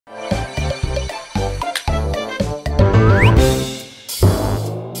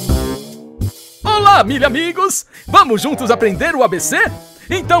Família, amigos, vamos juntos aprender o ABC?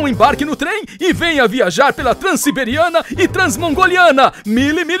 Então embarque no trem e venha viajar pela Transiberiana e Transmongoliana.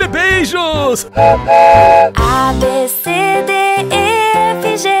 Mille beijos! A, B, C, D, E,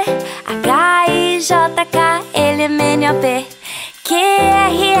 F, G, H, I, J, K, L, M, N, O, P, Q,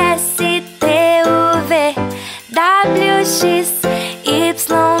 R, S, T, U, V, W, X, Y,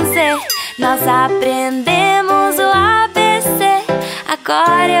 Z. Nós aprendemos o ABC,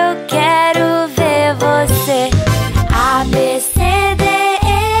 agora eu quero ver você. A, B, C, D, E,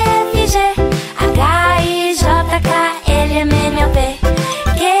 F, G, H, I, J, K, L, M, N, O, P,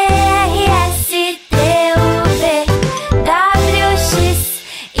 Q, R, S, T, U, V, W, X,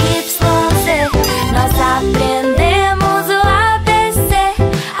 Y, Z. Nós aprendemos o ABC,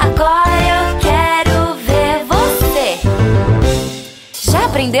 agora eu quero ver você. Já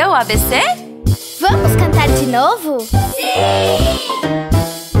aprendeu o ABC? Vamos cantar de novo? Sim!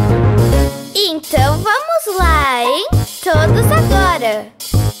 Então vamos lá, hein? Todos agora!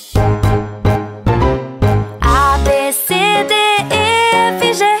 A, B, C, D, E,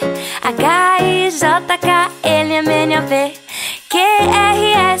 F, G, H, I, J, K, L, M, N, O, P, Q,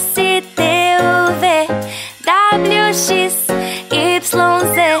 R, S, T, U, V, W, X, Y,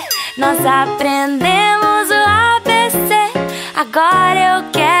 Z. Nós aprendemos o ABC, agora eu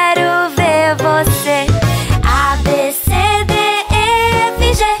quero ver você. A, B, C, D, E,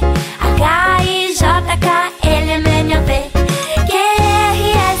 F, G, H, I, J, K, L, M, N, O, P, Q,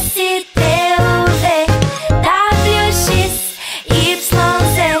 R, S, T, U, V, W, X, Y,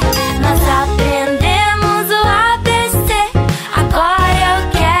 Z. Nós aprendemos o ABC, agora eu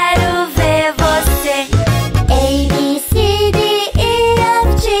quero ver você. A, B, C, D, E,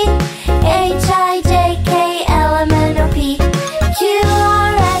 F, G, H, I, J, K, L, M, N, O, P, Q,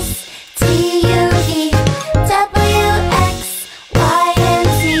 R, S, T, U, V, W, X, Y, and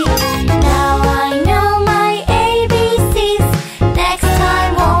Z. Now I know my ABCs. Next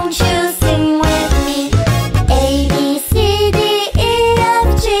time won't you sing with me? A, B, C, D, E, F,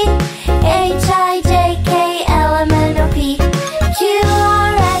 G, H, I, J, K, L, M, N, O, P, Q,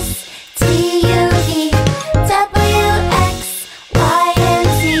 R, S, T, U, V, W, X, Y, and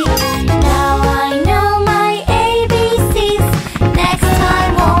Z. Now I know my ABCs. Next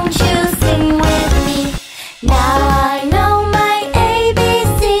time won't you sing with me? Now I know my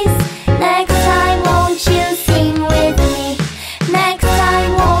ABCs. Next time won't you sing with me? Next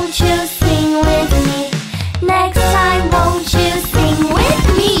time won't you sing with me? Next time won't you sing with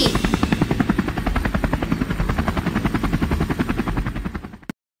me?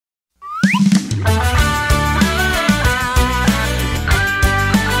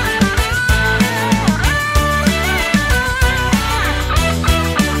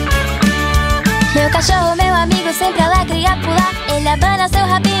 Meu cachorro, meu amigo, sempre alegre a pular. Ele abana seu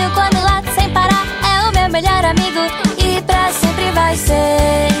rabinho quando late sem parar. É o meu melhor amigo e pra sempre vai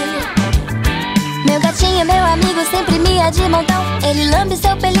ser. Meu gatinho, meu amigo, sempre mia de montão. Ele lambe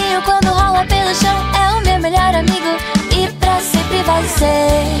seu pelinho quando rola pelo chão. É o meu melhor amigo e pra sempre vai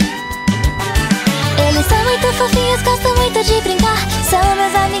ser. Eles são muito fofinhos, gostam muito de brincar. São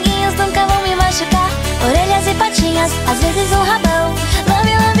meus amiguinhos, nunca vão me machucar. Orelhas e patinhas, às vezes um rabão.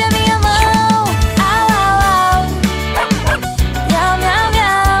 Lambe, lambe a minha mão. Au, au, au. Miau, miau,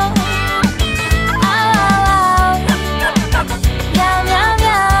 miau. Au, au, au. Miau, miau,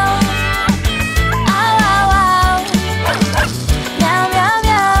 miau. Au, au, au. Miau, miau,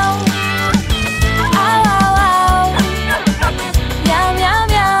 miau. Au, au, au. Miau, miau,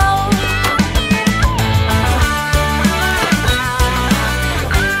 miau.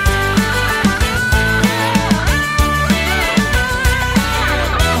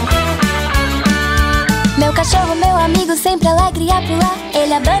 Meu cachorro, meu amigo, sempre alegre a pular.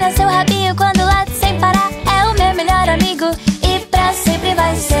 Ele abana seu rabinho quando late sem parar. É o meu melhor amigo e pra sempre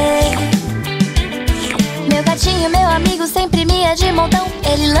vai ser. Meu gatinho, meu amigo, sempre mia de montão.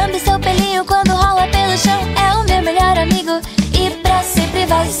 Ele lambe seu pelinho quando rola pelo chão. É o meu melhor amigo e pra sempre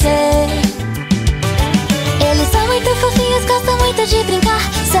vai ser. Eles são muito fofinhos, gostam muito de brincar.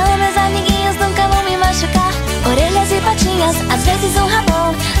 São meus amiguinhos, nunca vão me machucar. Orelhas e patinhas, às vezes um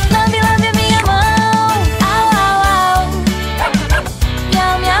rabão. Lambe, lambe a minha mão. Au, au, au.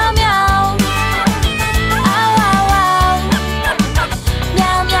 Miau, miau, miau. Au, au, au.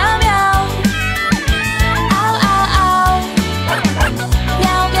 Miau, miau, miau. Au, au, au.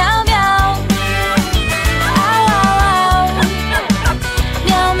 Miau, miau, miau. Au, au, au.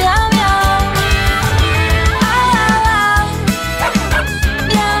 Miau, miau, miau. Au, au, au.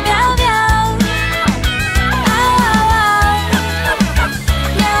 Miau, miau, miau. Au, au, au.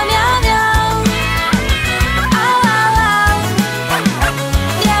 Miau, miau.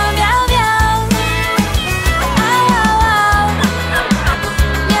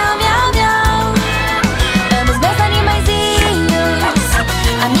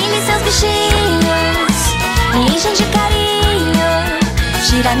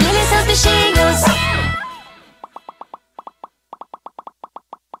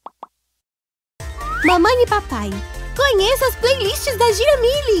 mamãe e papai. Conheça as playlists da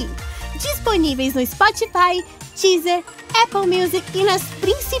Giramille, disponíveis no Spotify, Deezer, Apple Music e nas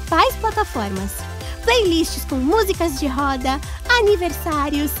principais plataformas. Playlists com músicas de roda,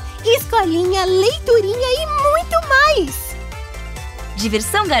 aniversários, escolinha, leiturinha e muito mais.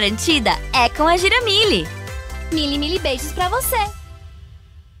 Diversão garantida é com a Giramille. Mili beijos pra você.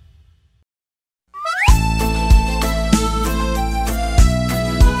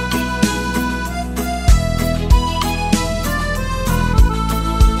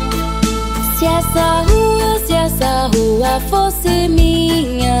 Se essa rua fosse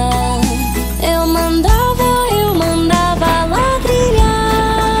minha, eu mandava lá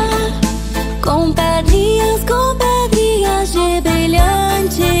trilhar, com pedrinhas de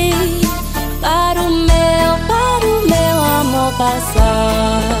brilhante, para o meu amor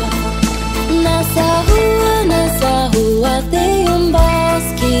passar. Nessa rua tem um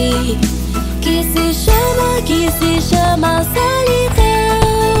bosque que se chama solidão.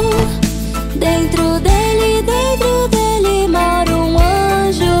 Dentro dele mora um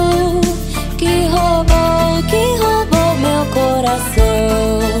anjo que roubou meu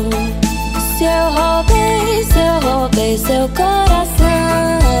coração. Se eu roubei seu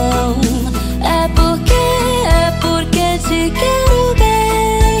coração, é porque te quero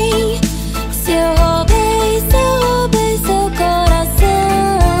bem. Se eu roubei seu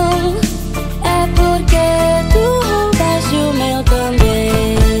coração, é porque tu roubaste o meu também.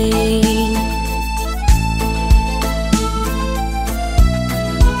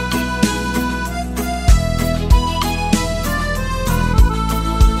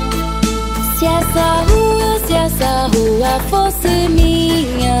 Se essa rua fosse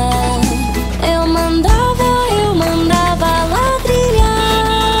minha, eu mandava lá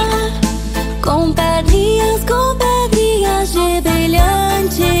trilhar, com pedrinhas de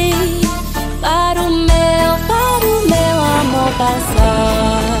brilhante, para o meu amor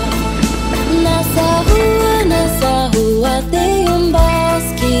passar. Nessa rua tem um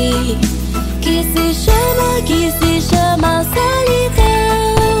bosque que se chama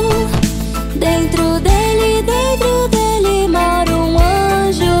solidão. Dentro dele mora um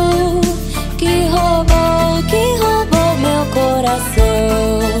anjo que roubou meu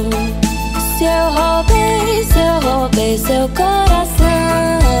coração. Se eu roubei seu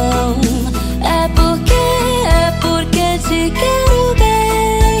coração, é porque te quero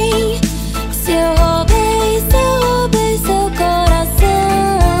bem. Se eu roubei seu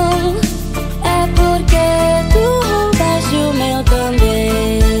coração, é porque tu roubaste o meu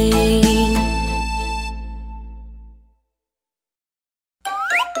também.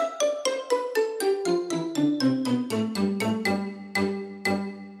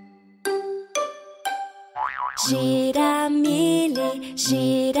 Giramille,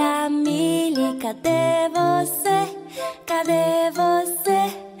 Giramille, cadê você? Cadê você?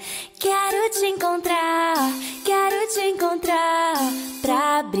 Quero te encontrar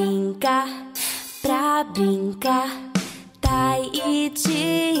pra brincar, pra brincar.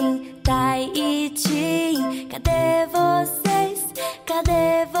 Taitim, Taitim, cadê vocês?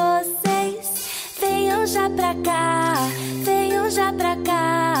 Cadê vocês? Venham já pra cá,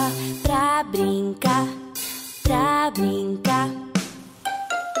 pra brincar, pra brincar.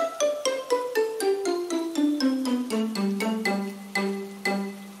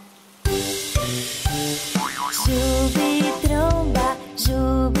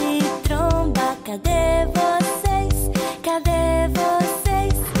 Jubi tromba, cadê vocês? Cadê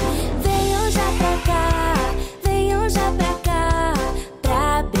vocês? Venham já pra cá,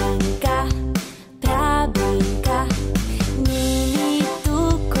 pra brincar, pra brincar. Nini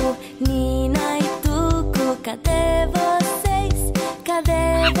Tuco, Nina e Tuco, cadê vocês?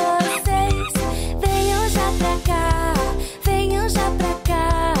 Cadê vocês? Venham já pra cá,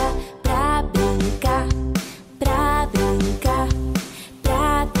 pra brincar, pra brincar,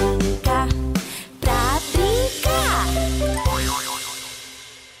 pra brincar, pra brincar.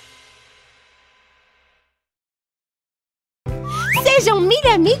 Seja um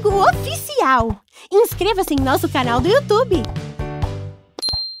Milho Amigo oficial. Inscreva-se em nosso canal do YouTube.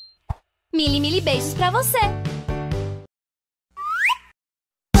 Mili beijos pra você.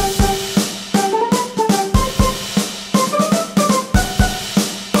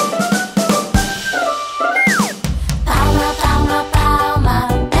 Palma, palma, palma,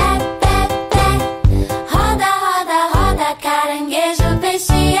 pé, pé, pé. Roda, roda, roda, caranguejo,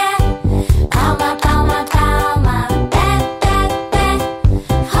 peixe é. Palma, palma, palma, pé, pé, pé.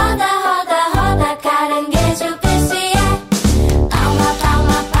 Roda, roda, roda, caranguejo, peixe é. Palma,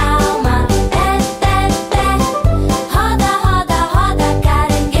 palma, palma, pé, pé, pé.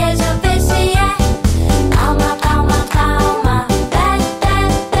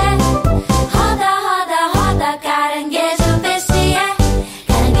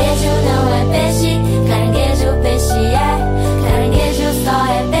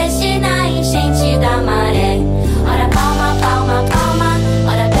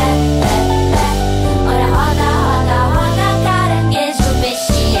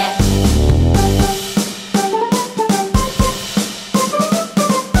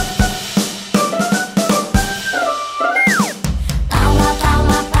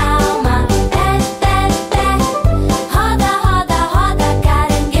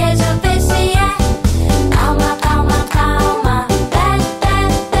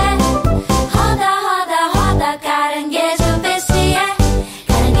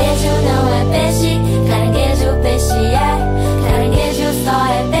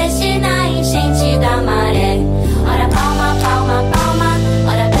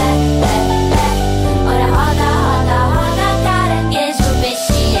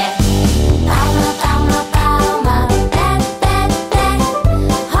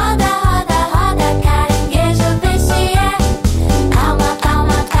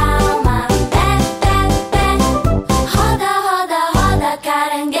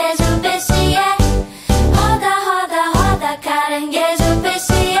 caranguejo, peixe é. Roda, roda, roda, caranguejo,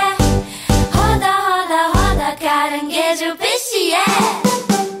 peixe é. Roda, roda, roda, caranguejo, peixe é.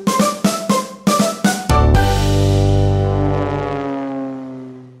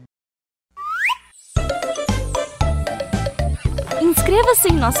 Inscreva-se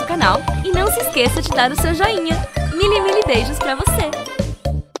em nosso canal e não se esqueça de dar o seu joinha. Mil e mil beijos pra você!